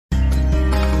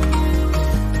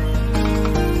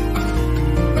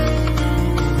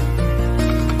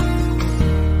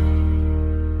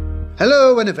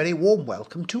Hello and a very warm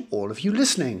welcome to all of you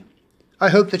listening. I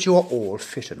hope that you are all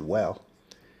fit and well.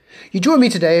 You join me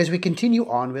today as we continue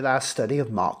on with our study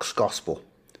of Mark's Gospel.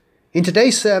 In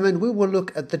today's sermon we will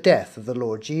look at the death of the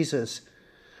Lord Jesus.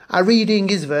 Our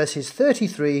reading is verses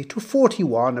 33 to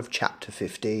 41 of chapter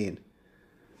 15.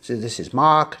 So this is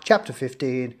Mark chapter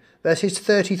 15, verses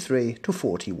 33 to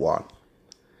 41.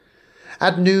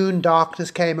 At noon darkness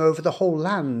came over the whole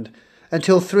land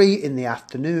until 3 in the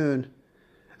afternoon.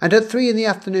 And at 3 in the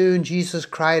afternoon Jesus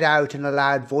cried out in a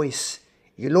loud voice,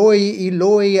 Eloi,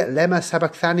 Eloi, lema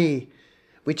sabachthani,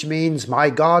 which means, my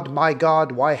God,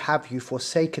 why have you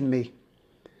forsaken me?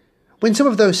 When some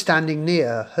of those standing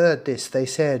near heard this, they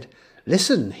said,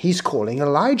 Listen, he's calling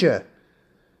Elijah.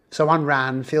 Someone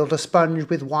ran, filled a sponge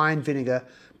with wine vinegar,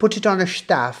 put it on a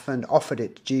staff and offered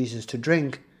it to Jesus to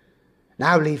drink.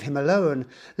 Now leave him alone.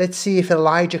 Let's see if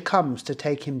Elijah comes to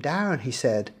take him down, he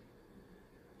said.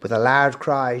 With a loud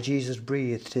cry, Jesus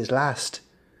breathed his last.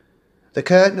 The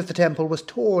curtain of the temple was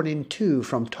torn in two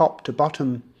from top to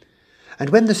bottom. And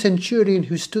when the centurion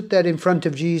who stood there in front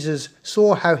of Jesus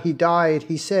saw how he died,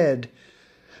 he said,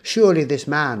 Surely this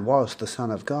man was the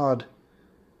Son of God.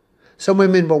 Some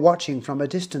women were watching from a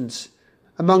distance.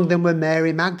 Among them were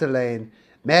Mary Magdalene,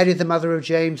 Mary the mother of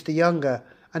James the younger,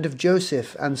 and of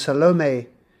Joseph and Salome.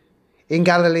 In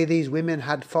Galilee these women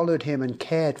had followed him and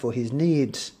cared for his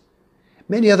needs.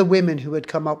 Many other women who had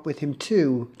come up with him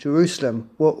to Jerusalem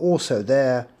were also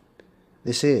there.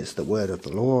 This is the word of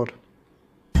the Lord.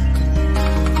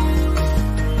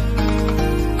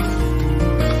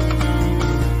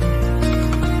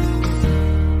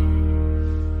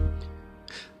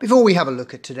 Before we have a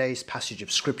look at today's passage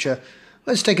of Scripture,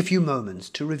 let's take a few moments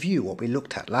to review what we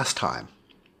looked at last time.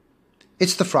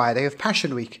 It's the Friday of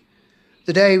Passion Week,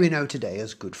 the day we know today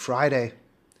as Good Friday.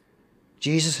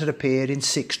 Jesus had appeared in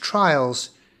 6 trials.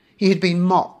 He had been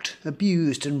mocked,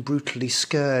 abused, and brutally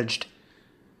scourged.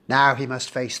 Now he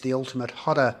must face the ultimate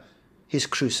horror, his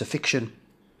crucifixion.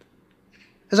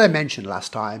 As I mentioned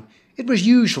last time, it was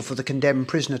usual for the condemned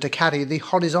prisoner to carry the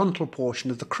horizontal portion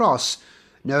of the cross,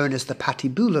 known as the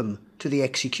patibulum, to the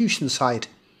execution site.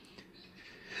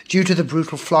 Due to the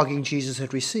brutal flogging Jesus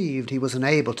had received, he was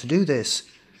unable to do this.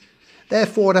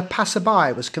 Therefore, a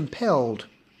passerby was compelled,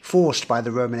 forced by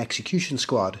the Roman execution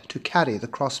squad, to carry the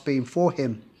crossbeam for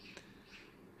him.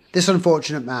 This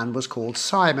unfortunate man was called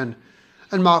Simon,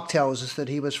 and Mark tells us that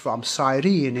he was from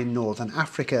Cyrene in northern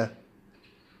Africa.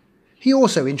 He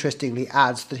also interestingly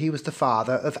adds that he was the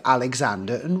father of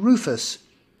Alexander and Rufus.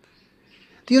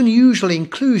 The unusual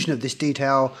inclusion of this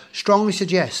detail strongly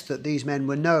suggests that these men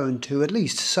were known to at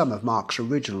least some of Mark's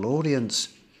original audience.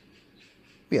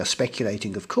 We are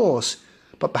speculating, of course,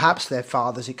 but perhaps their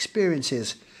father's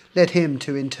experiences led him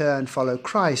to in turn follow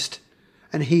Christ,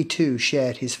 and he too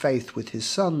shared his faith with his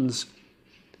sons.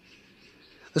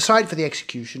 The site for the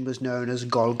execution was known as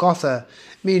Golgotha,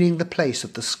 meaning the place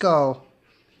of the skull.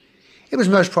 It was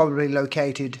most probably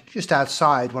located just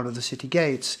outside one of the city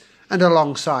gates and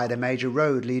alongside a major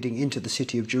road leading into the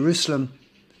city of Jerusalem.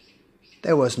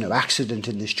 There was no accident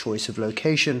in this choice of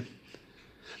location.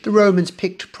 The Romans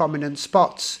picked prominent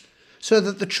spots so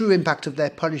that the true impact of their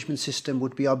punishment system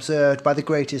would be observed by the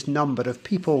greatest number of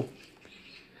people.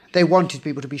 They wanted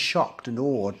people to be shocked and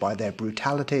awed by their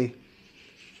brutality.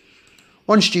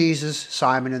 Once Jesus,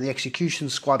 Simon and the execution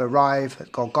squad arrived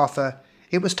at Golgotha,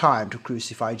 it was time to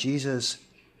crucify Jesus.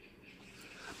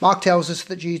 Mark tells us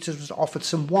that Jesus was offered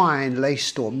some wine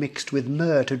laced or mixed with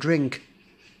myrrh to drink.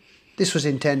 This was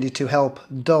intended to help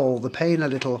dull the pain a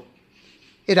little.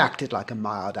 It acted like a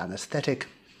mild anaesthetic.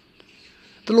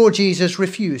 The Lord Jesus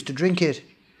refused to drink it.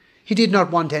 He did not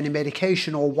want any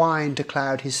medication or wine to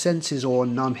cloud his senses or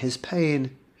numb his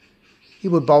pain. He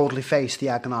would boldly face the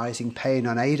agonizing pain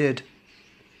unaided.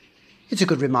 It's a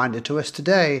good reminder to us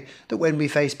today that when we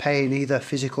face pain, either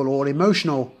physical or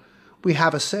emotional, we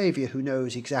have a Saviour who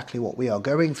knows exactly what we are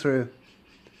going through.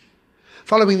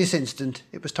 Following this incident,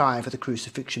 it was time for the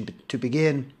crucifixion to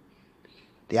begin.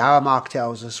 The hour Mark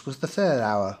tells us was the 3rd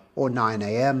hour, or 9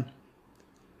 a.m.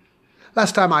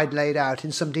 Last time I'd laid out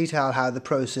in some detail how the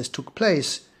process took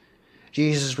place.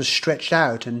 Jesus was stretched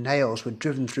out and nails were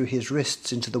driven through his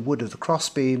wrists into the wood of the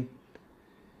crossbeam.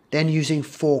 Then using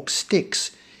forked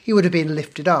sticks, he would have been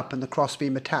lifted up and the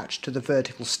crossbeam attached to the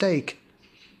vertical stake.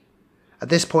 At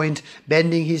this point,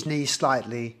 bending his knees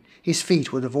slightly, his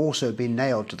feet would have also been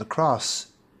nailed to the cross.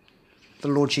 The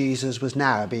Lord Jesus was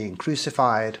now being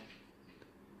crucified.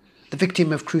 The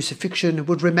victim of crucifixion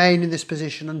would remain in this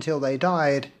position until they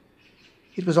died.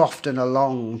 It was often a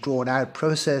long, drawn-out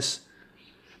process.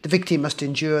 The victim must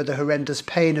endure the horrendous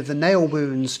pain of the nail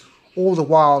wounds, all the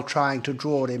while trying to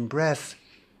draw in breath.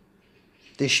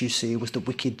 This, you see, was the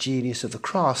wicked genius of the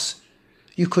cross.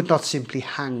 You could not simply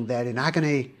hang there in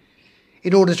agony.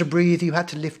 In order to breathe, you had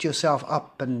to lift yourself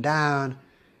up and down.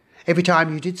 Every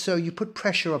time you did so, you put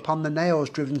pressure upon the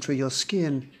nails driven through your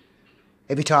skin.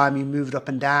 Every time you moved up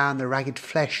and down, the ragged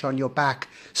flesh on your back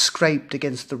scraped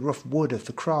against the rough wood of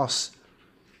the cross.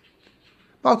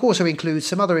 Mark also includes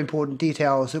some other important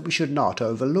details that we should not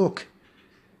overlook.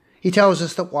 He tells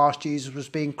us that whilst Jesus was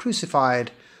being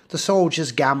crucified, the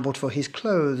soldiers gambled for his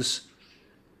clothes.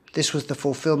 This was the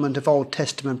fulfillment of Old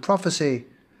Testament prophecy,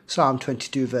 Psalm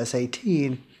 22 verse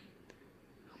 18.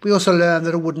 We also learn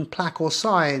that a wooden plaque or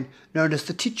sign known as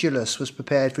the titulus was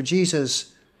prepared for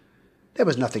Jesus. There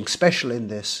was nothing special in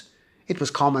this. It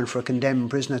was common for a condemned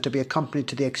prisoner to be accompanied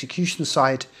to the execution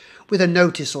site with a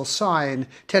notice or sign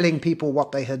telling people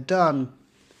what they had done.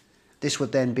 This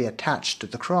would then be attached to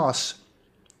the cross.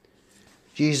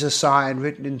 Jesus' sign,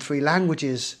 written in 3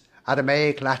 languages,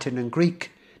 Aramaic, Latin and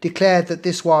Greek, declared that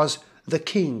this was the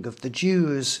King of the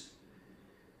Jews.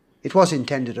 It was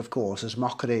intended, of course, as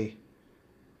mockery.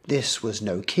 This was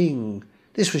no king.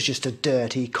 This was just a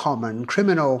dirty, common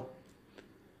criminal.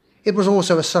 It was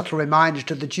also a subtle reminder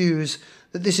to the Jews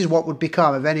that this is what would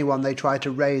become of anyone they tried to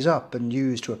raise up and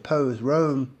use to oppose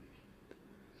Rome.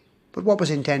 But what was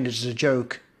intended as a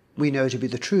joke, we know to be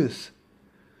the truth.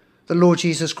 The Lord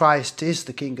Jesus Christ is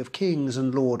the King of Kings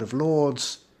and Lord of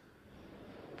Lords.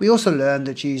 We also learn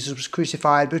that Jesus was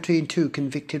crucified between 2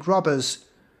 convicted robbers.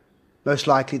 Most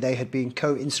likely they had been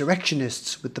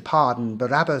co-insurrectionists with the pardoned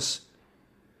Barabbas.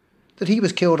 That he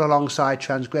was killed alongside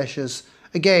transgressors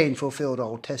again fulfilled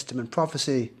Old Testament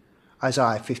prophecy,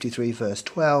 Isaiah 53 verse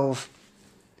 12.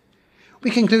 We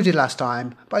concluded last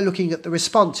time by looking at the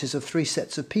responses of 3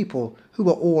 sets of people who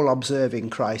were all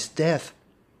observing Christ's death.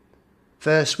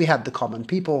 First, we had the common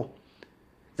people.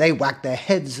 They wagged their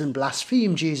heads and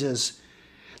blasphemed Jesus.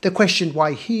 They questioned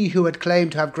why he who had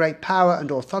claimed to have great power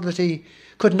and authority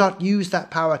could not use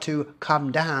that power to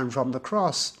come down from the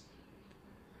cross.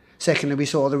 Secondly, we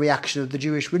saw the reaction of the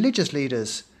Jewish religious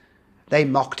leaders. They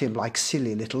mocked him like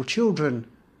silly little children.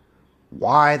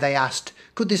 Why, they asked,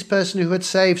 could this person who had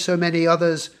saved so many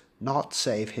others not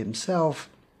save himself?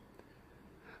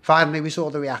 Finally, we saw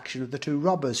the reaction of the 2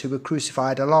 robbers who were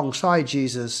crucified alongside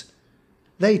Jesus.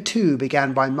 They too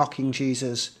began by mocking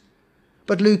Jesus.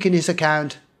 But Luke in his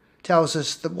account tells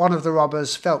us that one of the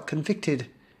robbers felt convicted.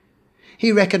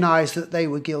 He recognized that they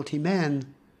were guilty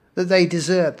men, that they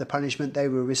deserved the punishment they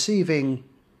were receiving.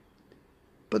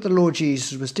 But the Lord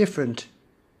Jesus was different.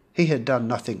 He had done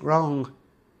nothing wrong.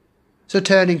 So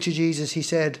turning to Jesus, he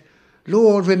said,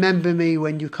 "Lord, remember me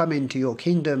when you come into your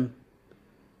kingdom."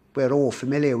 We're all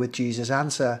familiar with Jesus'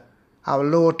 answer. Our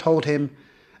Lord told him,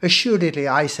 "Assuredly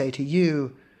I say to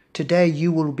you, today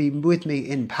you will be with me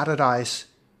in paradise."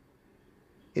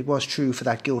 It was true for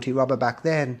that guilty robber back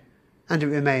then, and it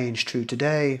remains true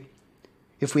today.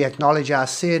 If we acknowledge our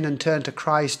sin and turn to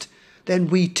Christ, then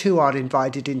we too are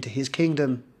invited into his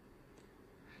kingdom.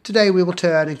 Today we will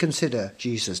turn and consider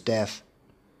Jesus' death.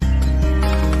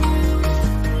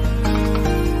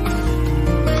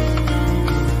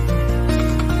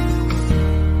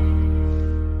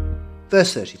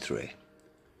 Verse 33.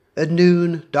 At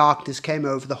noon, darkness came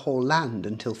over the whole land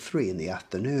until 3 in the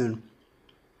afternoon.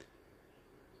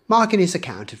 Mark in his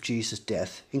account of Jesus'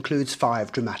 death includes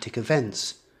 5 dramatic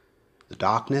events: the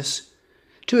darkness,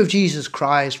 2 of Jesus'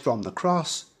 cries from the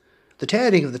cross, the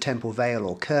tearing of the temple veil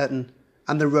or curtain,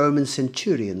 and the Roman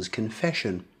centurion's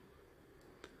confession.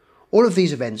 All of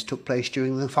these events took place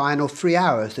during the final 3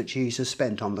 hours that Jesus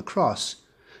spent on the cross,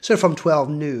 so from 12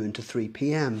 noon to 3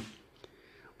 p.m.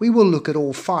 We will look at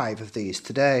all 5 of these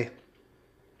today.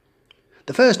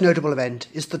 The first notable event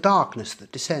is the darkness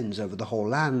that descends over the whole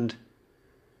land.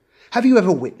 Have you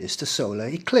ever witnessed a solar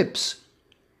eclipse?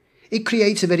 It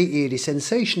creates a very eerie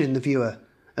sensation in the viewer,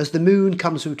 as the moon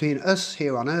comes between us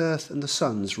here on earth and the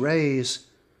sun's rays.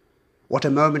 What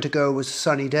a moment ago was a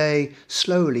sunny day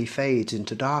slowly fades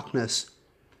into darkness.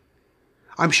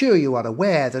 I'm sure you are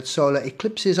aware that solar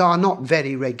eclipses are not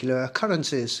very regular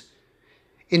occurrences.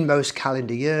 In most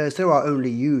calendar years there are only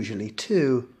usually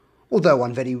 2, although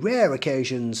on very rare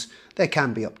occasions there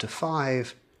can be up to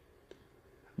 5.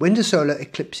 When do solar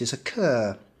eclipses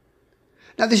occur?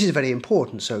 Now this is very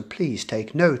important, so please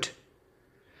take note.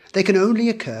 They can only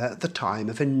occur at the time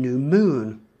of a new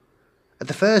moon. At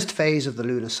the first phase of the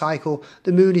lunar cycle,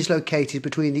 the moon is located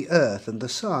between the Earth and the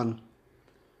Sun.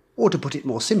 Or to put it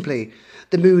more simply,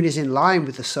 the moon is in line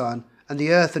with the Sun, and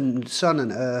the Sun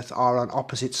and Earth are on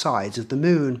opposite sides of the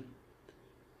moon.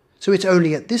 So it's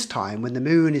only at this time, when the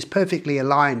moon is perfectly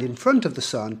aligned in front of the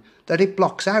Sun, that it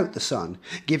blocks out the Sun,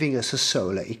 giving us a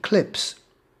solar eclipse.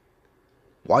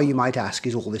 Why, you might ask,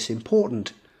 is all this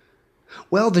important?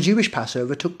 Well, the Jewish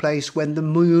Passover took place when the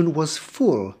moon was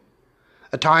full,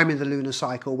 a time in the lunar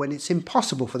cycle when it's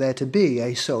impossible for there to be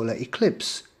a solar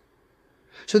eclipse.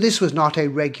 So this was not a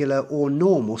regular or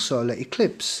normal solar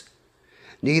eclipse.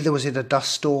 Neither was it a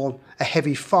dust storm, a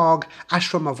heavy fog, ash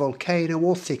from a volcano,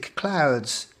 or thick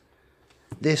clouds.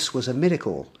 This was a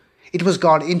miracle. It was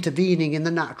God intervening in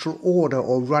the natural order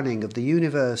or running of the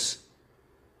universe.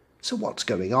 So what's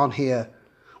going on here?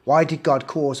 Why did God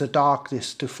cause a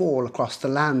darkness to fall across the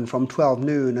land from 12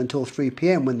 noon until 3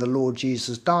 p.m. when the Lord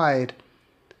Jesus died?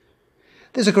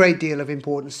 There's a great deal of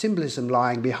important symbolism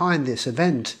lying behind this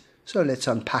event, so let's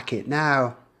unpack it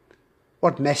now.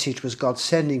 What message was God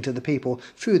sending to the people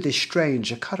through this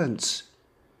strange occurrence?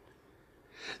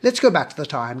 Let's go back to the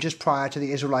time just prior to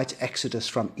the Israelites' exodus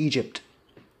from Egypt.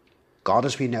 God,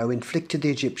 as we know, inflicted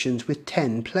the Egyptians with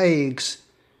 10 plagues.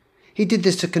 He did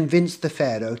this to convince the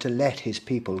Pharaoh to let his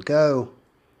people go.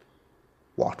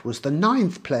 What was the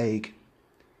 9th plague?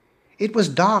 It was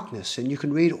darkness, and you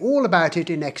can read all about it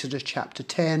in Exodus chapter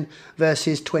 10,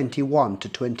 verses 21 to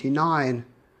 29.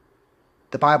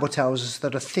 The Bible tells us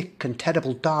that a thick and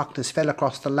terrible darkness fell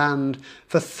across the land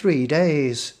for 3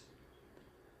 days.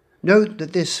 Note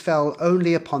that this fell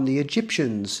only upon the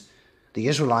Egyptians. The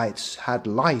Israelites had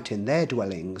light in their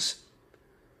dwellings.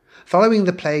 Following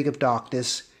the plague of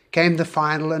darkness came the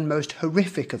final and most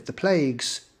horrific of the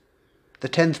plagues. The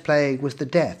 10th plague was the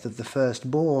death of the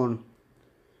firstborn.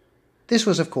 This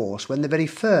was, of course, when the very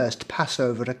first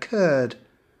Passover occurred.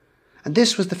 And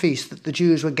this was the feast that the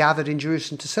Jews were gathered in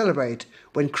Jerusalem to celebrate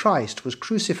when Christ was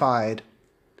crucified.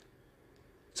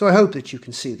 So I hope that you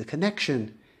can see the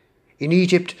connection. In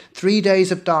Egypt, 3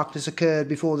 days of darkness occurred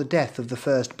before the death of the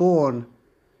firstborn.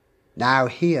 Now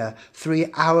here, 3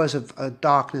 hours of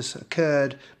darkness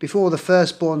occurred before the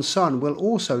firstborn son will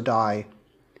also die.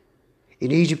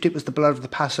 In Egypt, it was the blood of the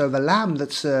Passover lamb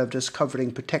that served as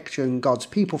covering, protecting God's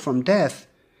people from death.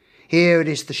 Here it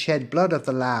is the shed blood of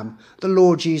the Lamb, the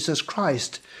Lord Jesus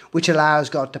Christ, which allows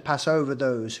God to pass over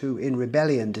those who in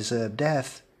rebellion deserve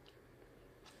death.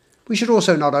 We should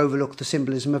also not overlook the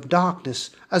symbolism of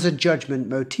darkness as a judgment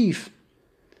motif.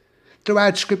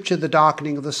 Throughout Scripture, the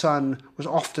darkening of the sun was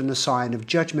often a sign of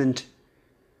judgment.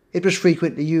 It was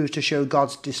frequently used to show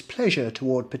God's displeasure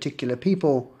toward particular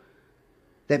people.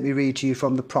 Let me read to you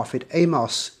from the prophet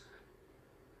Amos.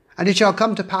 "And it shall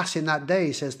come to pass in that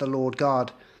day, says the Lord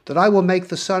God, that I will make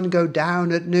the sun go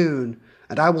down at noon,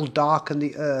 and I will darken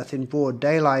the earth in broad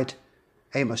daylight."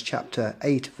 Amos chapter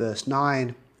 8, verse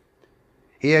 9.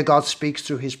 Here God speaks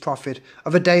through his prophet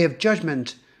of a day of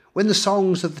judgment, when the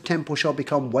songs of the temple shall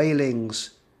become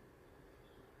wailings.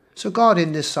 So God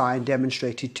in this sign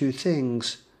demonstrated 2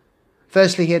 things.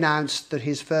 Firstly, he announced that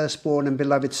his firstborn and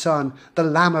beloved Son, the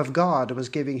Lamb of God, was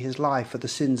giving his life for the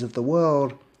sins of the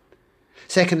world.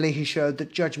 Secondly, he showed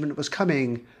that judgment was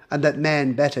coming and that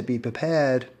men better be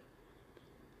prepared.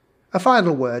 A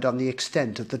final word on the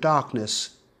extent of the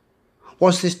darkness.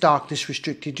 Was this darkness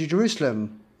restricted to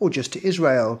Jerusalem, or just to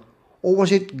Israel, or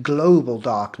was it global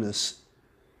darkness?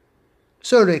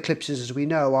 Solar eclipses, as we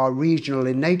know, are regional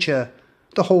in nature.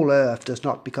 The whole earth does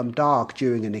not become dark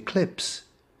during an eclipse.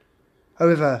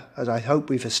 However, as I hope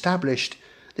we've established,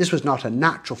 this was not a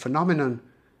natural phenomenon.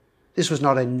 This was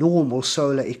not a normal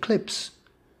solar eclipse.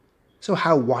 So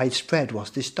how widespread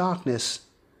was this darkness?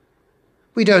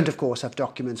 We don't, of course, have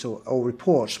documents or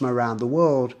reports from around the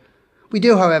world. We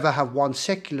do, however, have one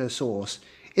secular source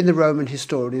in the Roman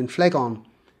historian Phlegon.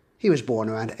 He was born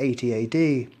around 80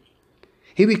 AD.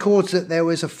 He records that there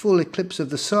was a full eclipse of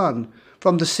the sun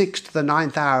from the 6th to the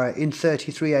 9th hour in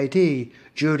 33 AD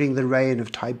during the reign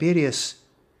of Tiberius.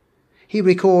 He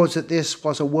records that this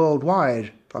was a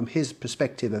worldwide, from his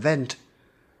perspective, event.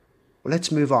 Well,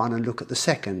 let's move on and look at the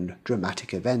second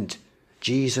dramatic event,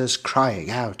 Jesus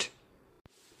crying out.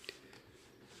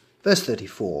 Verse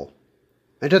 34.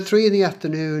 "And at 3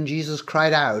 p.m, Jesus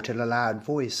cried out in a loud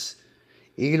voice,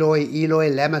 Eloi, Eloi,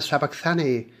 lema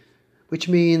sabachthani, which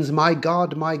means, my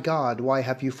God, why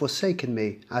have you forsaken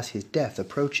me?" as his death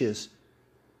approaches.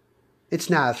 It's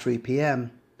now 3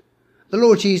 p.m. The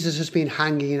Lord Jesus has been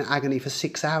hanging in agony for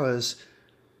 6 hours.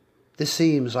 This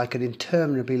seems like an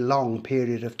interminably long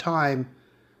period of time,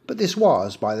 but this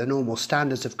was, by the normal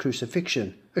standards of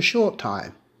crucifixion, a short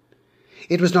time.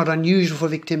 It was not unusual for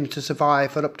victims to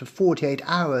survive for up to 48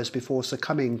 hours before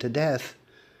succumbing to death.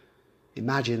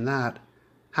 Imagine that,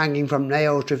 hanging from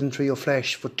nails driven through your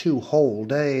flesh for 2 whole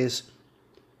days.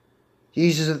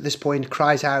 Jesus at this point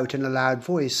cries out in a loud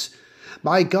voice,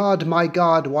 my God,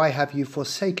 why have you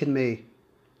forsaken me?"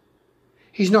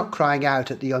 He's not crying out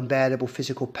at the unbearable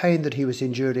physical pain that he was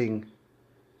enduring.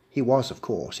 He was, of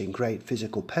course, in great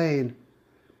physical pain,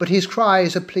 but his cry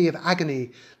is a plea of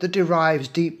agony that derives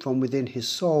deep from within his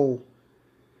soul.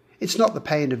 It's not the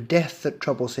pain of death that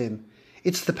troubles him,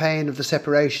 it's the pain of the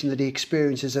separation that he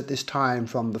experiences at this time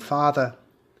from the Father.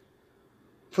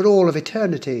 For all of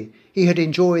eternity, he had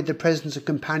enjoyed the presence and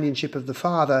companionship of the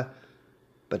Father,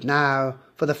 but now,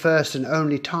 for the first and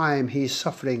only time, he is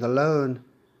suffering alone.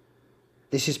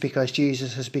 This is because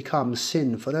Jesus has become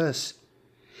sin for us.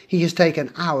 He has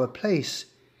taken our place.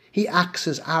 He acts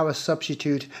as our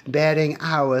substitute, bearing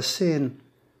our sin.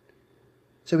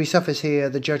 So he suffers here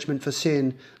the judgment for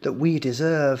sin that we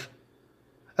deserve.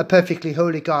 A perfectly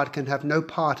holy God can have no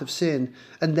part of sin,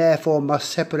 and therefore must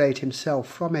separate himself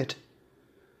from it.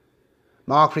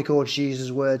 Mark records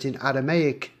Jesus' words in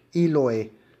Aramaic, Eloi,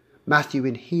 Matthew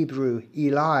in Hebrew,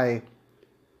 Eli.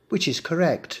 Which is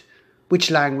correct?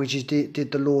 Which languages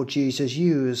did the Lord Jesus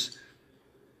use?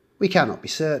 We cannot be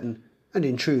certain, and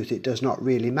in truth it does not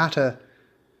really matter,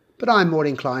 but I am more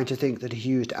inclined to think that he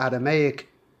used Aramaic,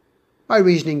 my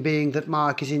reasoning being that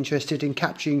Mark is interested in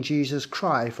capturing Jesus'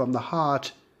 cry from the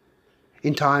heart.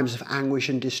 In times of anguish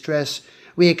and distress,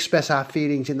 we express our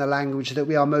feelings in the language that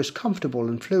we are most comfortable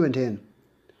and fluent in.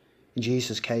 In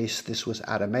Jesus' case, this was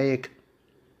Aramaic.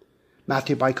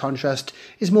 Matthew, by contrast,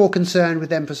 is more concerned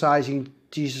with emphasizing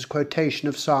Jesus' quotation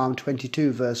of Psalm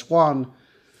 22, verse 1.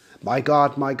 My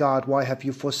God, why have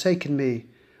you forsaken me?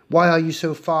 Why are you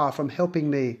so far from helping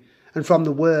me, and from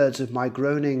the words of my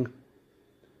groaning?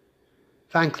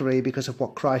 Thankfully, because of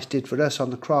what Christ did for us on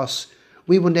the cross,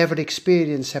 we will never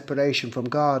experience separation from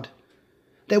God.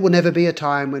 There will never be a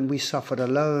time when we suffer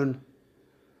alone.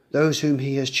 Those whom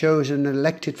he has chosen and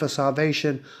elected for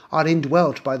salvation are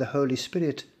indwelt by the Holy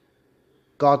Spirit.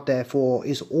 God, therefore,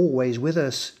 is always with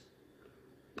us.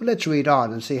 But let's read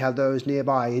on and see how those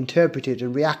nearby interpreted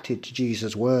and reacted to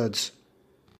Jesus' words.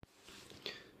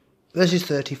 Verses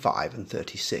 35 and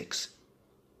 36.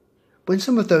 When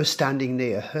some of those standing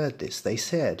near heard this, they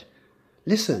said,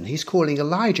 Listen, he's calling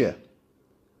Elijah.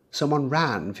 Someone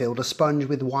ran, filled a sponge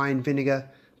with wine vinegar,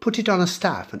 put it on a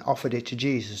staff and offered it to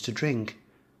Jesus to drink.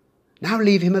 Now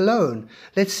leave him alone.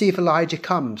 Let's see if Elijah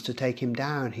comes to take him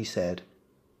down, he said.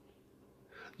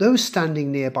 Those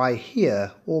standing nearby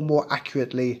hear, or more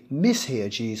accurately, mishear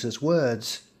Jesus'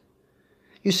 words.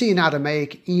 You see, in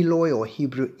Aramaic, Eloi or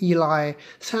Hebrew Eli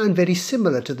sound very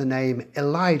similar to the name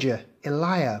Elijah,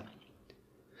 Eliah.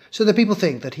 So the people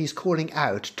think that he's calling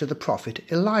out to the prophet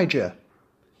Elijah.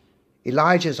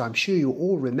 Elijah, as I'm sure you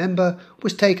all remember,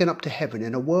 was taken up to heaven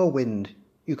in a whirlwind.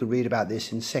 You can read about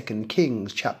this in 2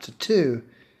 Kings chapter 2.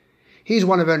 He's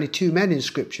one of only 2 men in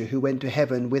Scripture who went to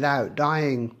heaven without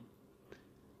dying.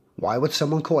 Why would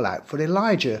someone call out for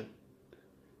Elijah?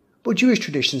 Well, Jewish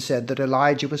tradition said that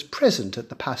Elijah was present at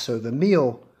the Passover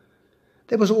meal.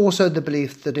 There was also the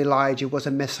belief that Elijah was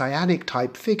a messianic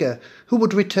type figure who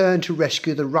would return to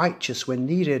rescue the righteous when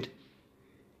needed.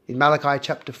 In Malachi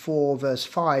chapter 4 verse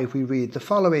 5 we read the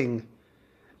following,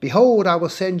 Behold, I will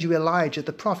send you Elijah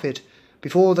the prophet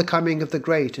before the coming of the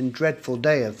great and dreadful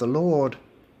day of the Lord.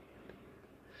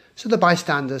 So the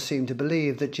bystanders seem to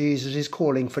believe that Jesus is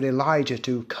calling for Elijah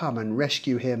to come and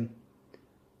rescue him.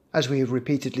 As we have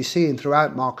repeatedly seen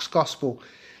throughout Mark's Gospel,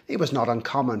 it was not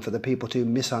uncommon for the people to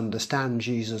misunderstand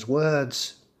Jesus'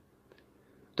 words.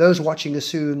 Those watching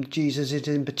assumed Jesus is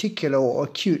in particular or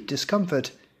acute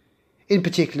discomfort, in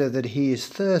particular that he is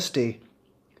thirsty.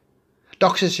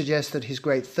 Doctors suggest that his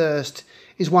great thirst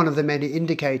is one of the many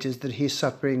indicators that he is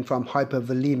suffering from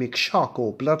hypovolemic shock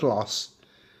or blood loss.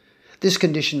 This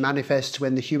condition manifests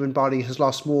when the human body has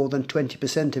lost more than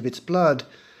 20% of its blood,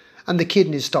 and the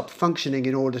kidneys stop functioning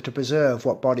in order to preserve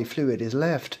what body fluid is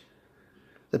left.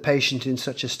 The patient in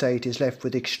such a state is left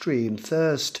with extreme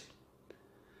thirst.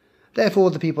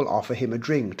 Therefore the people offer him a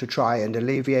drink to try and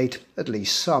alleviate at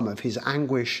least some of his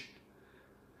anguish.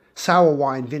 Sour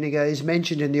wine vinegar is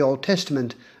mentioned in the Old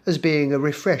Testament as being a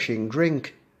refreshing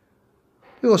drink.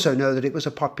 We also know that it was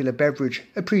a popular beverage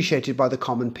appreciated by the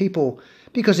common people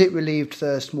because it relieved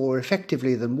thirst more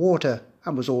effectively than water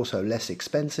and was also less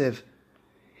expensive.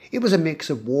 It was a mix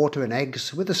of water and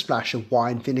eggs with a splash of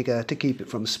wine vinegar to keep it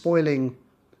from spoiling.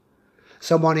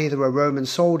 Someone, either a Roman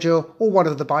soldier or one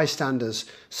of the bystanders,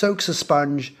 soaks a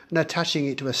sponge and attaching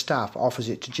it to a staff offers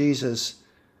it to Jesus.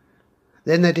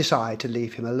 Then they decide to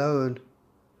leave him alone.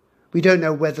 We don't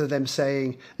know whether them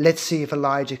saying, "Let's see if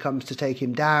Elijah comes to take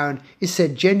him down," is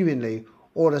said genuinely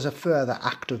or as a further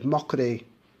act of mockery.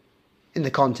 In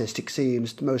the context it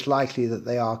seems most likely that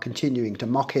they are continuing to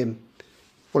mock him.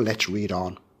 Well, let's read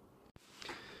on.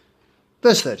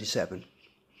 Verse 37.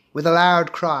 With a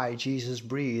loud cry, Jesus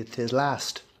breathed his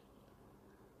last.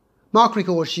 Mark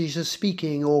records Jesus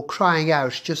speaking or crying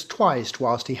out just twice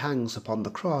whilst he hangs upon the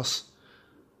cross.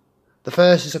 The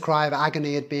first is a cry of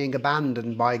agony at being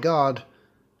abandoned by God.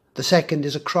 The second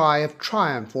is a cry of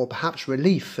triumph or perhaps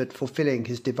relief at fulfilling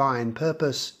his divine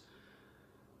purpose.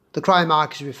 The cry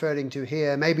Mark is referring to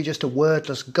here may be just a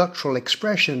wordless, guttural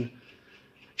expression.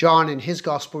 John in his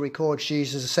Gospel records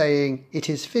Jesus saying, "It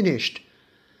is finished."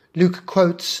 Luke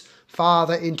quotes,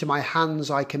 "Father, into my hands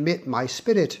I commit my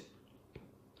spirit."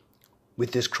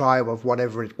 With this cry of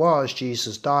whatever it was,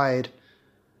 Jesus died.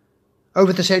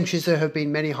 Over the centuries there have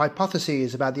been many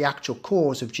hypotheses about the actual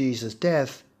cause of Jesus'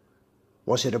 death.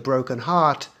 Was it a broken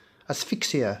heart,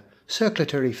 asphyxia,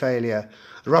 circulatory failure,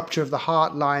 rupture of the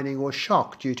heart lining, or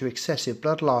shock due to excessive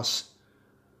blood loss?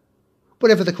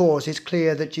 Whatever the cause, it's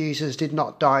clear that Jesus did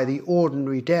not die the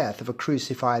ordinary death of a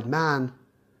crucified man.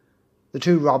 The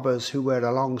two robbers who were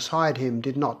alongside him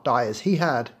did not die as he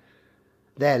had.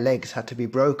 Their legs had to be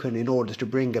broken in order to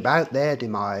bring about their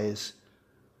demise.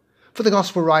 For the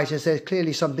Gospel writers, there's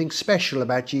clearly something special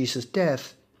about Jesus'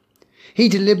 death. He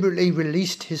deliberately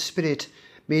released his spirit,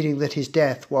 meaning that his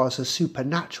death was a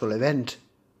supernatural event.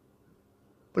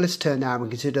 But let's turn now and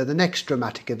consider the next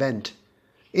dramatic event.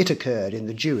 It occurred in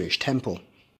the Jewish temple.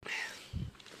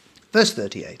 Verse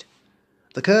 38.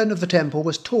 The curtain of the temple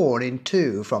was torn in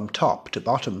two from top to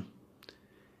bottom.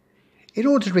 In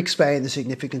order to explain the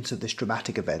significance of this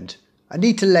dramatic event, I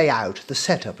need to lay out the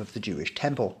setup of the Jewish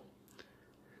temple.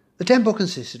 The temple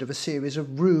consisted of a series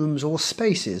of rooms or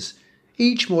spaces,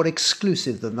 each more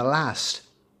exclusive than the last.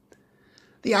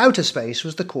 The outer space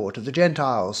was the court of the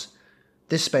Gentiles.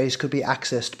 This space could be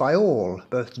accessed by all,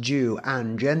 both Jew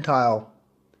and Gentile.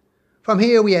 From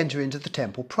here we enter into the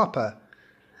temple proper.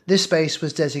 This space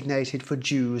was designated for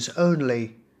Jews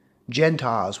only.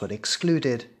 Gentiles were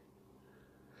excluded.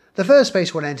 The first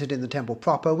space one entered in the temple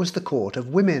proper was the court of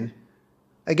women.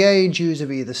 Again, Jews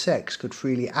of either sex could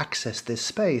freely access this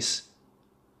space.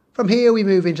 From here we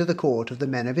move into the court of the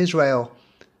men of Israel.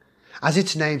 As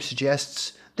its name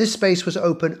suggests, this space was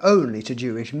open only to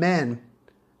Jewish men.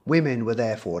 Women were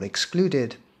therefore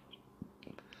excluded.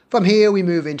 From here we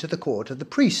move into the court of the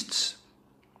priests.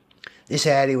 This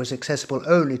area was accessible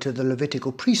only to the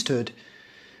Levitical priesthood.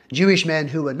 Jewish men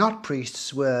who were not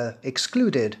priests were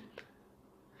excluded.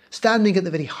 Standing at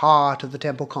the very heart of the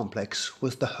temple complex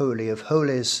was the Holy of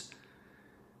Holies.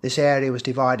 This area was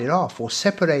divided off or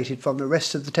separated from the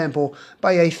rest of the temple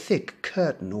by a thick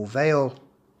curtain or veil.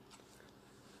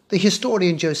 The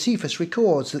historian Josephus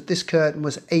records that this curtain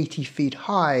was 80 feet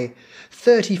high,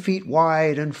 30 feet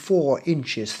wide and 4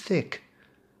 inches thick.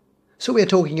 So we are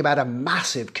talking about a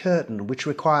massive curtain which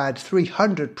required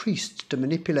 300 priests to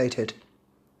manipulate it.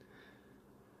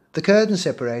 The curtain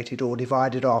separated or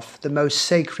divided off the most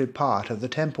sacred part of the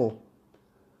temple.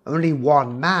 Only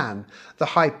one man, the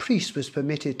high priest, was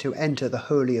permitted to enter the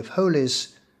Holy of Holies.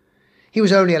 He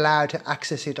was only allowed to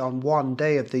access it on one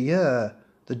day of the year,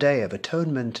 the Day of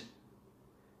Atonement.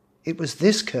 It was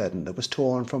this curtain that was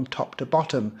torn from top to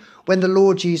bottom when the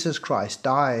Lord Jesus Christ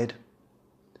died.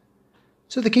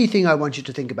 So the key thing I want you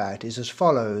to think about is as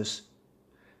follows.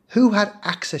 Who had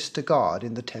access to God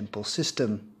in the temple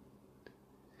system?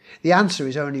 The answer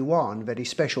is only one very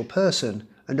special person,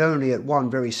 and only at one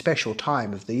very special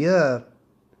time of the year.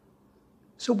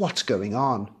 So what's going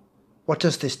on? What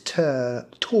does this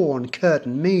torn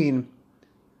curtain mean?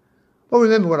 Well,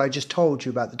 remember what I just told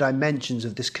you about the dimensions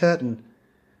of this curtain.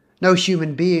 No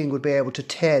human being would be able to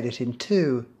tear it in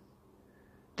two.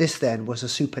 This then was a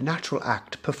supernatural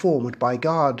act performed by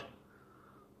God.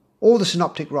 All the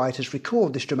synoptic writers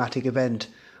record this dramatic event,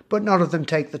 but none of them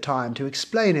take the time to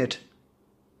explain it.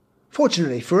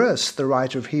 Fortunately for us, the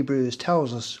writer of Hebrews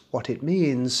tells us what it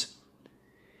means.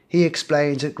 He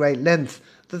explains at great length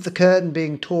that the curtain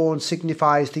being torn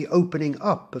signifies the opening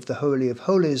up of the Holy of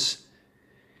Holies.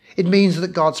 It means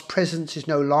that God's presence is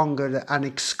no longer an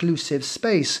exclusive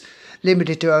space,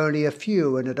 limited to only a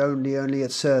few and only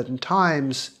at certain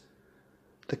times.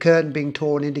 The curtain being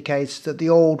torn indicates that the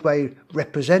old way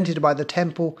represented by the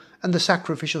temple and the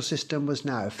sacrificial system was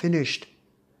now finished.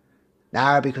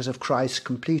 Now, because of Christ's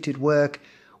completed work,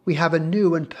 we have a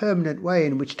new and permanent way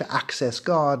in which to access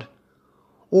God.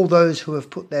 All those who have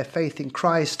put their faith in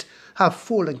Christ have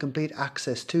full and complete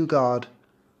access to God.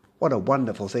 What a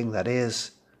wonderful thing that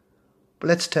is. But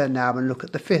let's turn now and look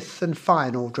at the fifth and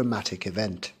final dramatic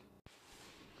event.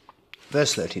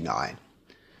 Verse 39.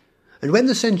 And when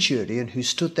the centurion who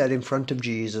stood there in front of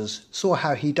Jesus saw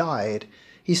how he died,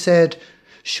 he said,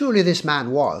 "Surely this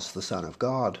man was the Son of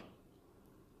God."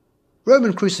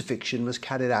 Roman crucifixion was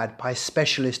carried out by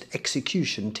specialist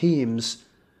execution teams.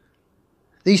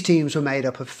 These teams were made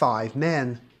up of 5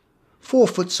 men. 4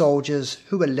 foot soldiers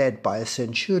who were led by a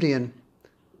centurion.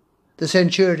 The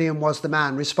centurion was the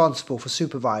man responsible for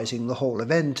supervising the whole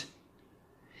event.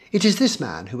 It is this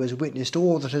man who has witnessed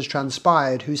all that has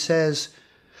transpired who says,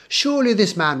 "Surely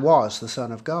this man was the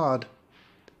Son of God."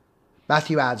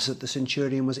 Matthew adds that the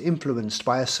centurion was influenced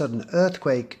by a sudden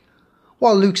earthquake,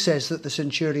 while Luke says that the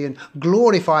centurion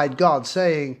glorified God,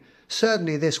 saying,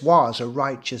 "Certainly this was a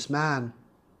righteous man."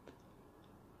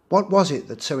 What was it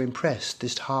that so impressed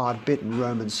this hard-bitten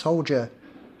Roman soldier,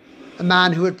 a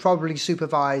man who had probably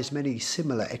supervised many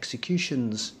similar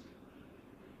executions?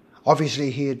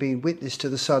 Obviously he had been witness to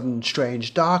the sudden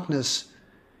strange darkness.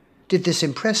 Did this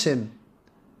impress him?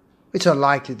 It's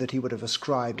unlikely that he would have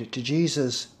ascribed it to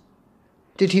Jesus.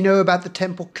 Did he know about the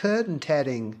temple curtain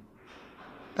tearing?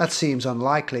 That seems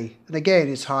unlikely, and again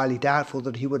it's highly doubtful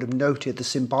that he would have noted the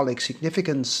symbolic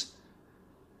significance.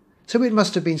 So it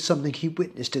must have been something he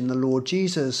witnessed in the Lord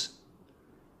Jesus.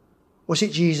 Was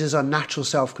it Jesus' unnatural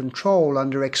self-control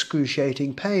under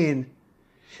excruciating pain?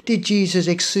 Did Jesus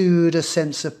exude a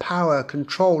sense of power,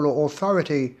 control, or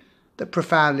authority that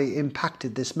profoundly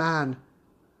impacted this man?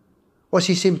 Was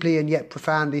he simply and yet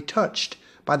profoundly touched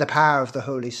by the power of the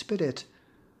Holy Spirit?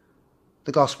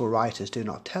 The Gospel writers do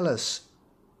not tell us.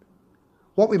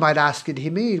 What, we might ask, did he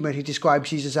mean when he described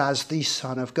Jesus as the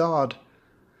Son of God?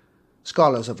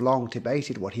 Scholars have long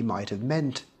debated what he might have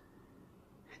meant.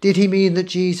 Did he mean that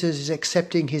Jesus is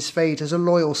accepting his fate as a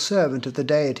loyal servant of the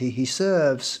deity he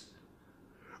serves?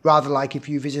 Rather like if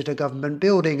you visit a government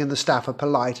building and the staff are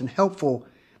polite and helpful,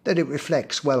 that it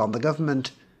reflects well on the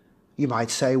government. You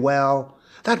might say, well,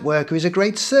 that worker is a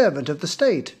great servant of the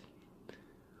state.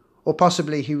 Or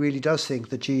possibly he really does think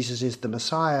that Jesus is the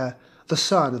Messiah, the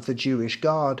son of the Jewish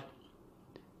God.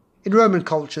 In Roman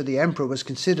culture, the emperor was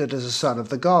considered as a son of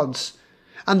the gods,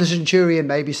 and the centurion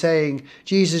may be saying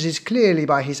Jesus is clearly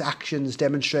by his actions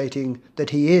demonstrating that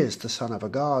he is the son of a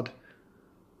god.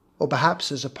 Or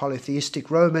perhaps as a polytheistic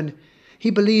Roman,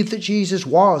 he believed that Jesus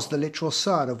was the literal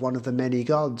son of one of the many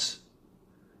gods.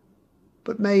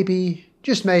 But maybe,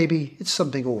 just maybe, it's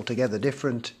something altogether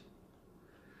different.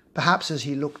 Perhaps as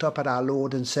he looked up at our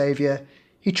Lord and Saviour,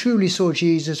 he truly saw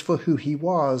Jesus for who he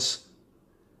was.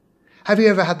 Have you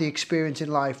ever had the experience in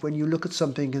life when you look at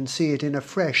something and see it in a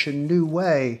fresh and new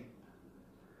way?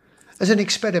 As an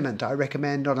experiment, I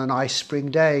recommend on a nice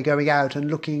spring day going out and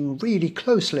looking really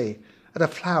closely at a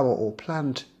flower or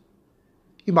plant.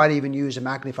 You might even use a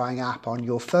magnifying app on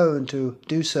your phone to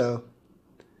do so.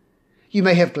 You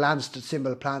may have glanced at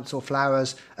similar plants or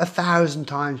flowers 1,000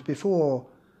 times before,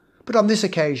 but on this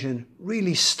occasion,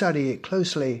 really study it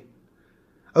closely.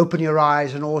 Open your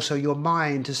eyes and also your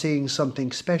mind to seeing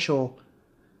something special.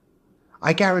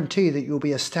 I guarantee that you'll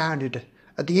be astounded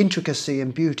at the intricacy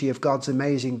and beauty of God's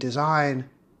amazing design.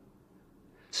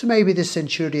 So maybe this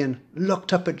centurion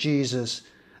looked up at Jesus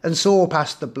and saw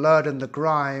past the blood and the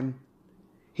grime.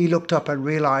 He looked up and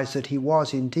realized that he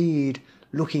was indeed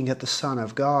looking at the Son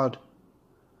of God.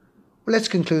 Well, let's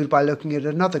conclude by looking at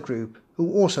another group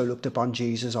who also looked upon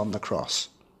Jesus on the cross.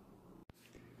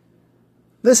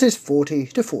 Verses 40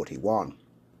 to 41.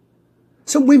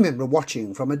 Some women were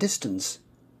watching from a distance.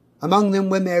 Among them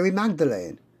were Mary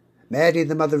Magdalene, Mary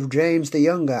the mother of James the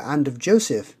younger and of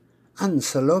Joseph, and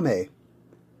Salome.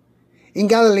 In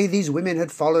Galilee these women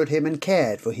had followed him and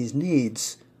cared for his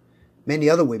needs. Many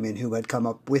other women who had come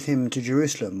up with him to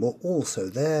Jerusalem were also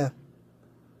there.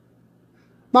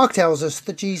 Mark tells us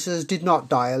that Jesus did not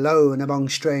die alone among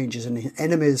strangers and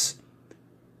enemies.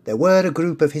 There were a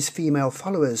group of his female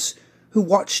followers who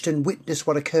watched and witnessed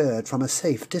what occurred from a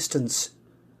safe distance.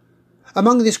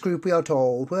 Among this group, we are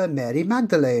told, were Mary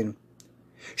Magdalene.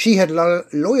 She had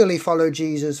loyally followed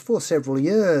Jesus for several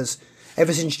years,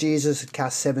 ever since Jesus had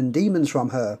cast 7 demons from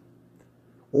her.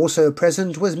 Also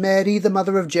present was Mary, the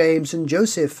mother of James and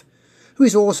Joseph, who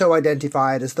is also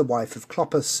identified as the wife of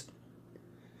Clopas.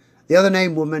 The other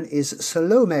named woman is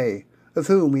Salome, of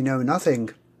whom we know nothing.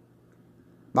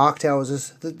 Mark tells us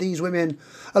that these women,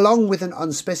 along with an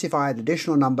unspecified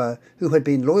additional number who had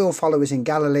been loyal followers in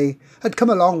Galilee, had come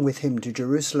along with him to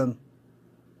Jerusalem.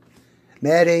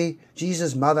 Mary,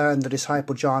 Jesus' mother, and the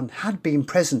disciple John had been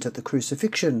present at the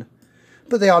crucifixion,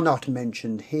 but they are not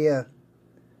mentioned here.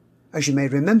 As you may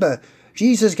remember,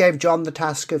 Jesus gave John the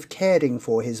task of caring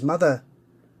for his mother,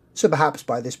 so perhaps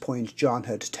by this point John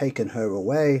had taken her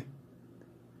away.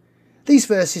 These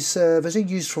verses serve as a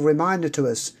useful reminder to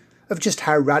us of just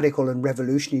how radical and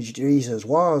revolutionary Jesus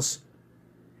was.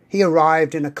 He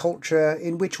arrived in a culture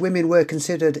in which women were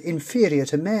considered inferior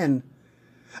to men,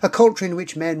 a culture in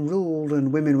which men ruled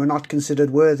and women were not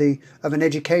considered worthy of an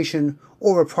education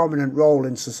or a prominent role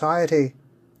in society.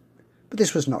 But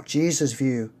this was not Jesus'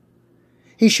 view.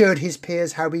 He showed his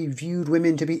peers how he viewed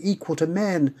women to be equal to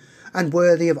men and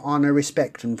worthy of honour,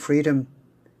 respect and freedom.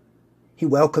 He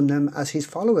welcomed them as his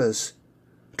followers,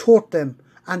 taught them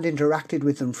and interacted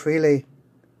with them freely.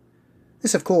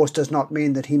 This, of course, does not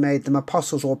mean that he made them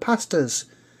apostles or pastors,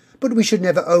 but we should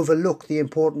never overlook the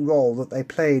important role that they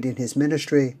played in his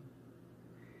ministry.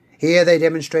 Here they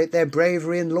demonstrate their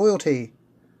bravery and loyalty.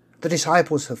 The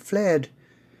disciples have fled.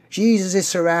 Jesus is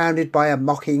surrounded by a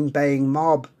mocking, baying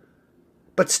mob.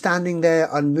 But standing there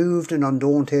unmoved and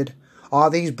undaunted are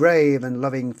these brave and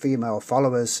loving female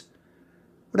followers.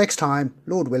 Next time,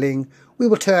 Lord willing, we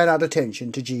will turn our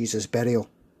attention to Jesus' burial.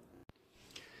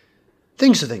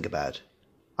 Things to think about.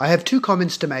 I have 2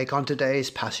 comments to make on today's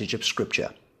passage of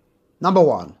Scripture. Number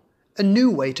 1, a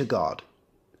new way to God.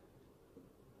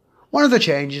 One of the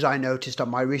changes I noticed on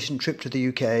my recent trip to the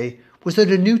UK was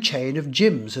that a new chain of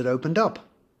gyms had opened up.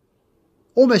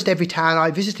 Almost every town I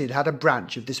visited had a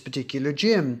branch of this particular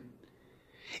gym.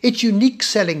 Its unique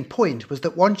selling point was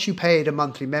that once you paid a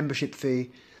monthly membership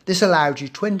fee, this allowed you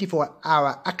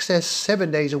 24-hour access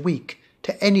 7 days a week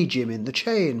to any gym in the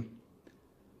chain.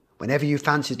 Whenever you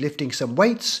fancied lifting some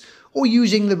weights or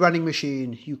using the running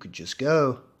machine, you could just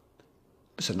go.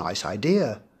 It's a nice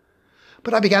idea.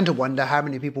 But I began to wonder how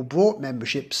many people bought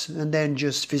memberships and then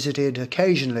just visited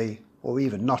occasionally, or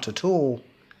even not at all.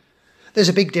 There's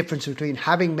a big difference between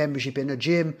having membership in a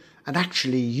gym and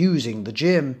actually using the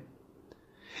gym.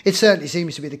 It certainly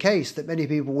seems to be the case that many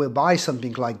people will buy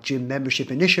something like gym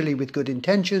membership initially with good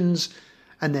intentions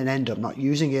and then end up not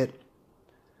using it.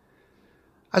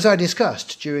 As I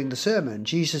discussed during the sermon,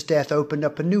 Jesus' death opened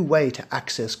up a new way to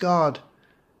access God.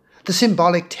 The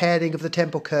symbolic tearing of the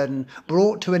temple curtain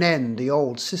brought to an end the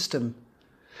old system,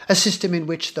 a system in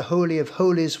which the Holy of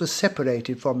Holies was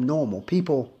separated from normal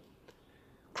people.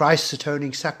 Christ's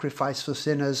atoning sacrifice for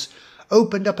sinners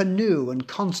opened up a new and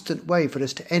constant way for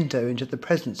us to enter into the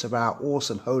presence of our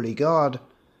awesome holy God.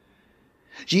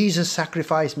 Jesus'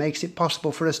 sacrifice makes it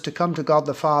possible for us to come to God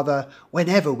the Father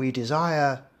whenever we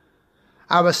desire.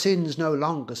 Our sins no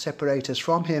longer separate us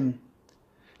from him.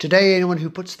 Today, anyone who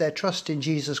puts their trust in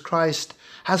Jesus Christ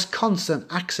has constant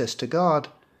access to God.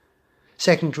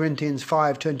 2 Corinthians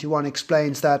 5:21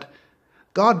 explains that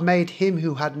God made him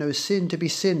who had no sin to be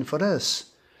sin for us,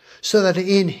 so that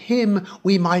in him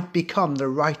we might become the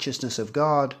righteousness of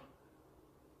God.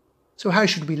 So how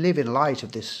should we live in light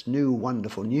of this new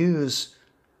wonderful news?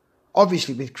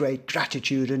 Obviously with great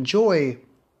gratitude and joy.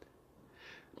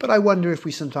 But I wonder if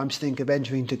we sometimes think of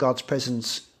entering into God's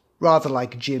presence rather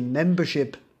like gym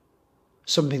membership,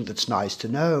 something that's nice to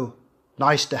know,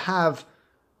 nice to have,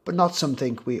 but not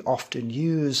something we often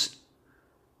use.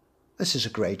 This is a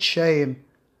great shame,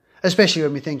 especially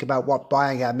when we think about what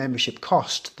buying our membership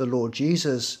cost the Lord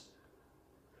Jesus.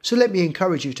 So let me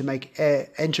encourage you to make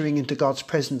entering into God's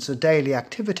presence a daily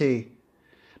activity.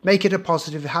 Make it a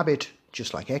positive habit,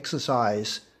 just like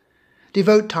exercise.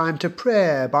 Devote time to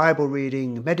prayer, Bible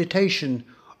reading, meditation,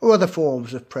 or other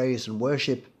forms of praise and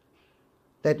worship.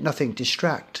 Let nothing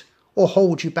distract or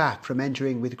hold you back from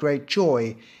entering with great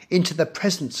joy into the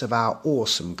presence of our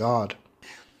awesome God.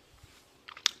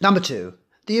 Number 2,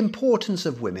 the importance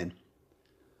of women.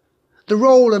 The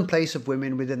role and place of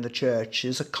women within the church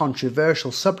is a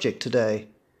controversial subject today.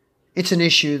 It's an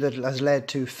issue that has led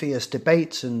to fierce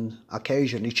debates and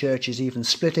occasionally churches even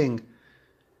splitting.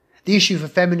 The issue for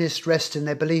feminists rests in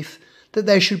their belief that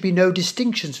there should be no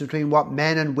distinctions between what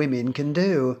men and women can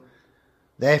do.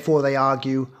 Therefore, they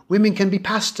argue, women can be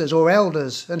pastors or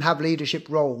elders and have leadership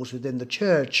roles within the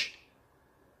church.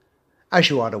 As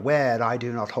you are aware, I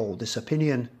do not hold this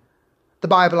opinion. The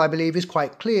Bible, I believe, is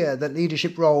quite clear that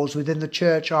leadership roles within the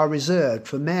church are reserved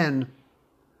for men.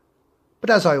 But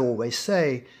as I always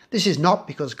say, this is not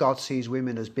because God sees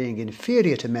women as being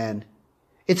inferior to men.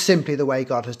 It's simply the way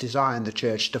God has designed the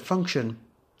church to function.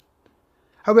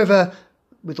 However,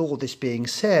 with all this being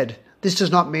said, this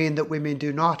does not mean that women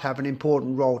do not have an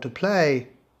important role to play.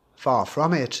 Far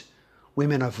from it.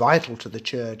 Women are vital to the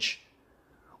church.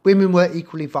 Women were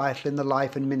equally vital in the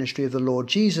life and ministry of the Lord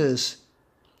Jesus.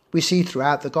 We see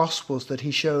throughout the Gospels that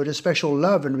he showed a special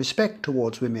love and respect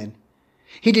towards women.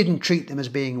 He didn't treat them as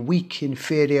being weak,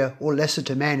 inferior, or lesser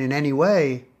to men in any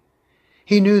way.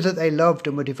 He knew that they loved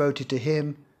and were devoted to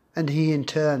him, and he in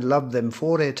turn loved them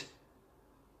for it.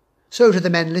 So to the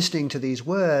men listening to these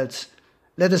words,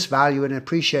 let us value and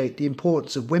appreciate the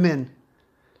importance of women.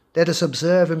 Let us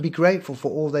observe and be grateful for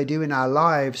all they do in our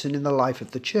lives and in the life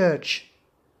of the church.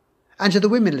 And to the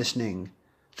women listening,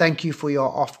 thank you for your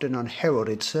often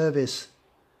unheralded service.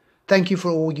 Thank you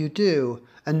for all you do,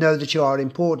 and know that you are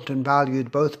important and valued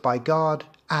both by God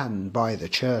and by the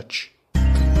church.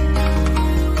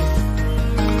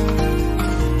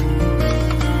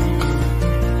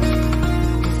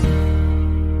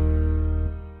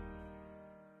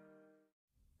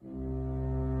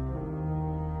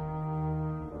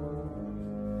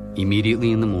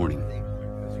 Immediately in the morning,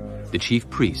 the chief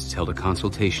priests held a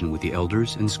consultation with the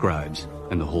elders and scribes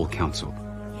and the whole council.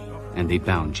 And they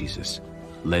bound Jesus,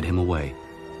 led him away,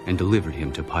 and delivered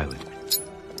him to Pilate.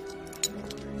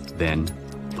 Then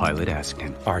Pilate asked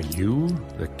him, "Are you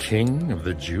the king of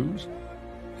the Jews?"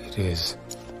 "It is,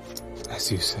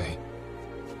 as you say."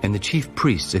 And the chief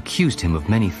priests accused him of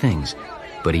many things,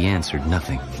 but he answered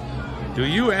nothing. "Do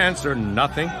you answer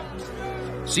nothing?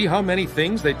 See how many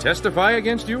things they testify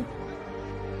against you?"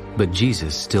 But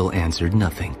Jesus still answered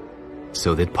nothing,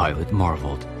 so that Pilate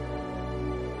marveled.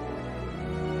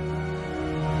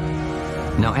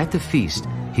 Now at the feast,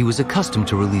 he was accustomed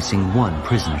to releasing one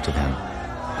prisoner to them,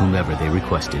 whomever they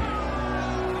requested.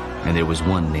 And there was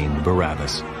one named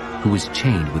Barabbas, who was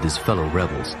chained with his fellow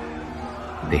rebels.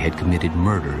 They had committed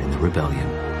murder in the rebellion.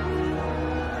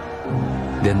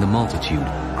 Then the multitude,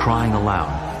 crying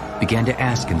aloud, began to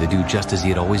ask him to do just as he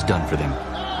had always done for them.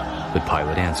 But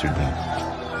Pilate answered them,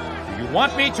 "Do you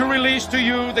want me to release to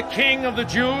you the king of the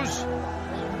Jews?"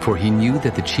 For he knew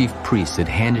that the chief priests had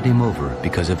handed him over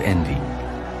because of envy.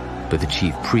 But the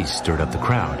chief priests stirred up the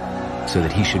crowd, so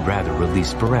that he should rather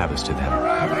release Barabbas to them.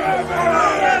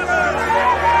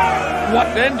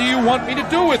 "What then do you want me to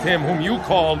do with him whom you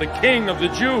call the king of the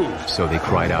Jews?" So they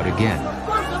cried out again.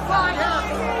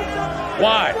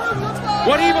 "Why?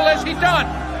 What evil has he done?"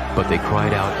 But they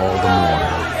cried out all the more.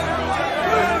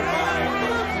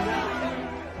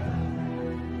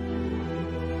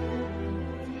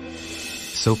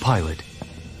 So Pilate,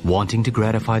 wanting to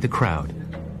gratify the crowd,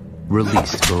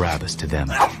 released Barabbas to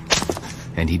them.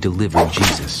 And he delivered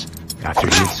Jesus, after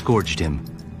he had scourged him,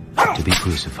 to be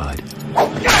crucified.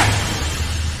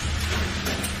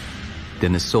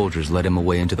 Then the soldiers led him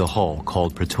away into the hall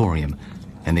called Praetorium,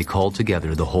 and they called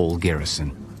together the whole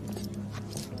garrison.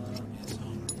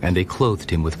 And they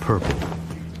clothed him with purple,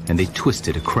 and they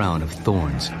twisted a crown of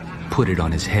thorns, put it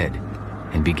on his head,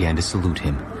 and began to salute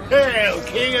him. "Hail,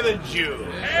 King of the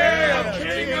Jews! Hail,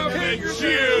 King of the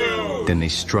Jews!" Then they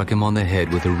struck him on the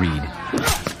head with a reed,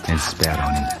 and spat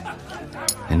on him.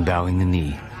 And bowing the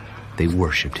knee, they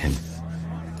worshipped him.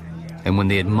 And when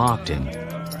they had mocked him,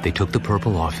 they took the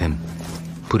purple off him,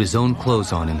 put his own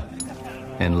clothes on him,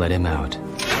 and led him out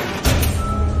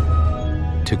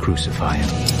to crucify him.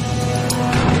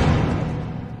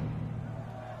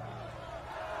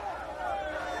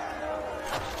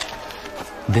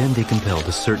 Then they compelled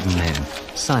a certain man,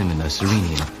 Simon a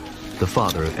Cyrenian, the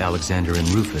father of Alexander and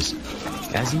Rufus,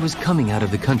 as he was coming out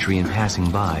of the country and passing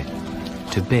by,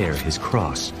 to bear his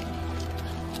cross.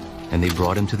 And they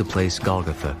brought him to the place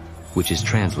Golgotha, which is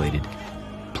translated,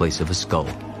 place of a skull.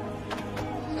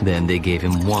 Then they gave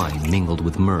him wine mingled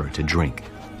with myrrh to drink,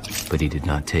 but he did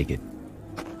not take it.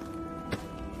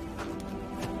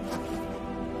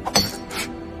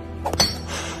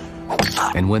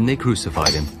 And when they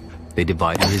crucified him, they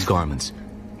divided his garments,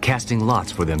 casting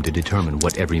lots for them to determine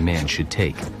what every man should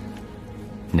take.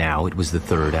 Now it was the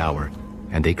 3rd hour,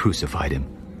 and they crucified him.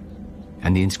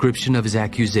 And the inscription of his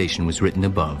accusation was written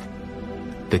above,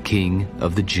 "The King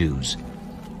of the Jews."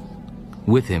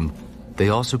 With him, they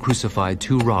also crucified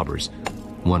 2 robbers,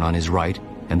 one on his right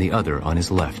and the other on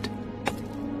his left.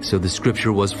 So the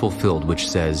scripture was fulfilled which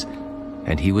says,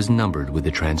 "And he was numbered with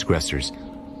the transgressors."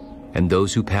 And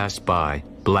those who passed by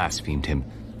blasphemed him,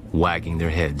 wagging their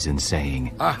heads and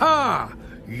saying, "Aha!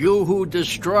 You who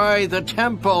destroy the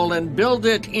temple and build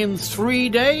it in 3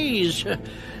 days,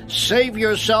 save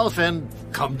yourself and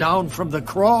come down from the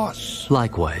cross."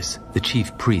 Likewise, the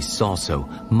chief priests also,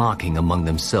 mocking among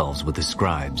themselves with the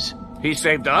scribes. "He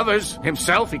saved others,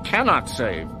 himself he cannot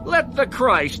save. Let the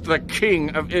Christ, the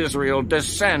King of Israel,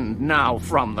 descend now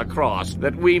from the cross,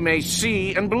 that we may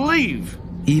see and believe."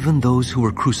 Even those who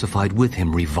were crucified with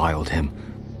him reviled him.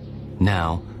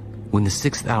 Now, when the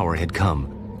 6th hour had come,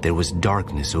 there was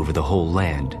darkness over the whole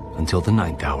land until the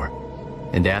 9th hour.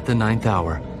 And at the 9th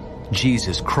hour,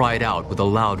 Jesus cried out with a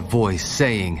loud voice,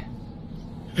 saying,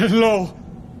 "Elo,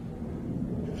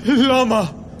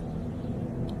 lama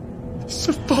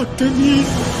sabachthani,"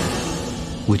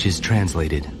 which is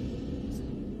translated,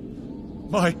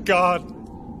 my God,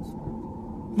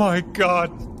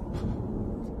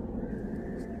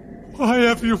 why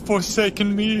have you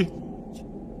forsaken me?"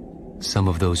 Some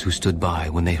of those who stood by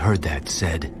when they heard that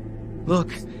said,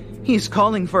 "Look, he's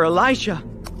calling for Elijah."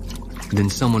 Then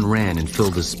someone ran and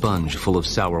filled a sponge full of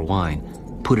sour wine,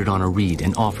 put it on a reed,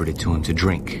 and offered it to him to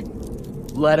drink.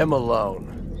 "Let him alone.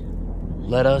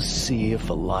 Let us see if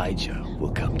Elijah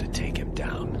will come to take him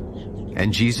down."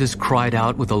 And Jesus cried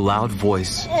out with a loud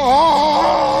voice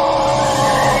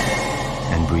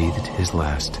and breathed his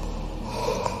last.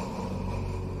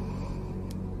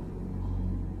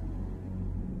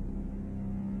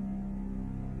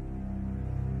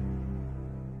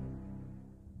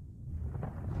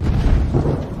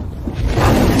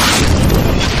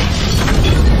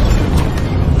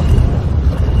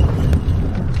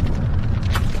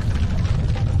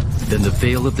 and the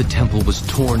veil of the temple was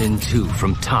torn in two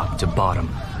from top to bottom.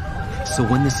 So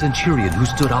when the centurion who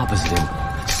stood opposite him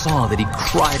saw that he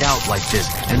cried out like this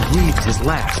and breathed his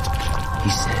last,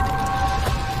 he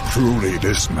said, "Truly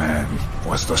this man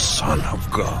was the Son of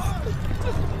God."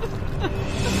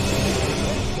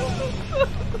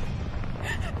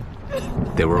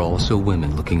 There were also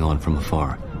women looking on from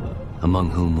afar, among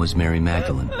whom was Mary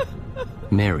Magdalene,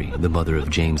 Mary, the mother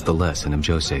of James the Less and of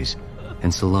Joses,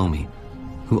 and Salome,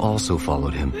 who also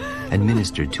followed him and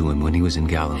ministered to him when he was in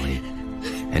Galilee,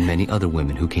 and many other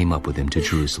women who came up with him to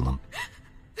Jerusalem.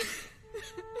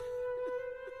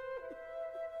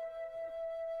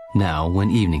 Now, when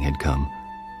evening had come,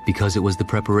 because it was the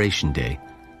preparation day,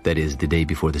 that is, the day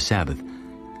before the Sabbath,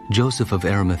 Joseph of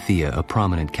Arimathea, a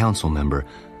prominent council member,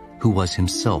 who was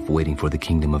himself waiting for the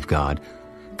kingdom of God,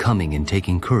 coming and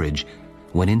taking courage,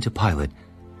 went into Pilate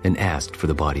and asked for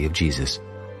the body of Jesus.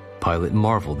 Pilate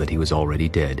marveled that he was already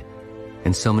dead,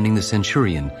 and summoning the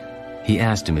centurion, he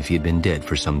asked him if he had been dead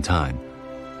for some time.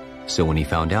 So when he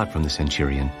found out from the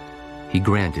centurion, he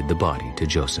granted the body to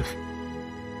Joseph.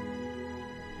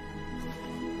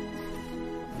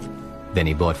 Then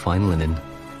he bought fine linen,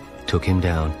 took him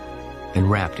down, and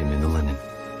wrapped him in the linen.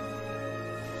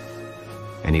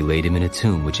 And he laid him in a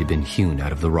tomb which had been hewn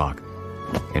out of the rock,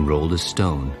 and rolled a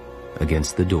stone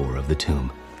against the door of the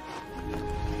tomb.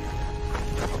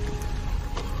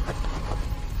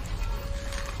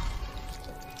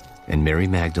 And Mary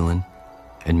Magdalene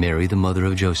and Mary the mother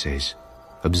of Joses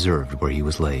observed where he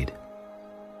was laid.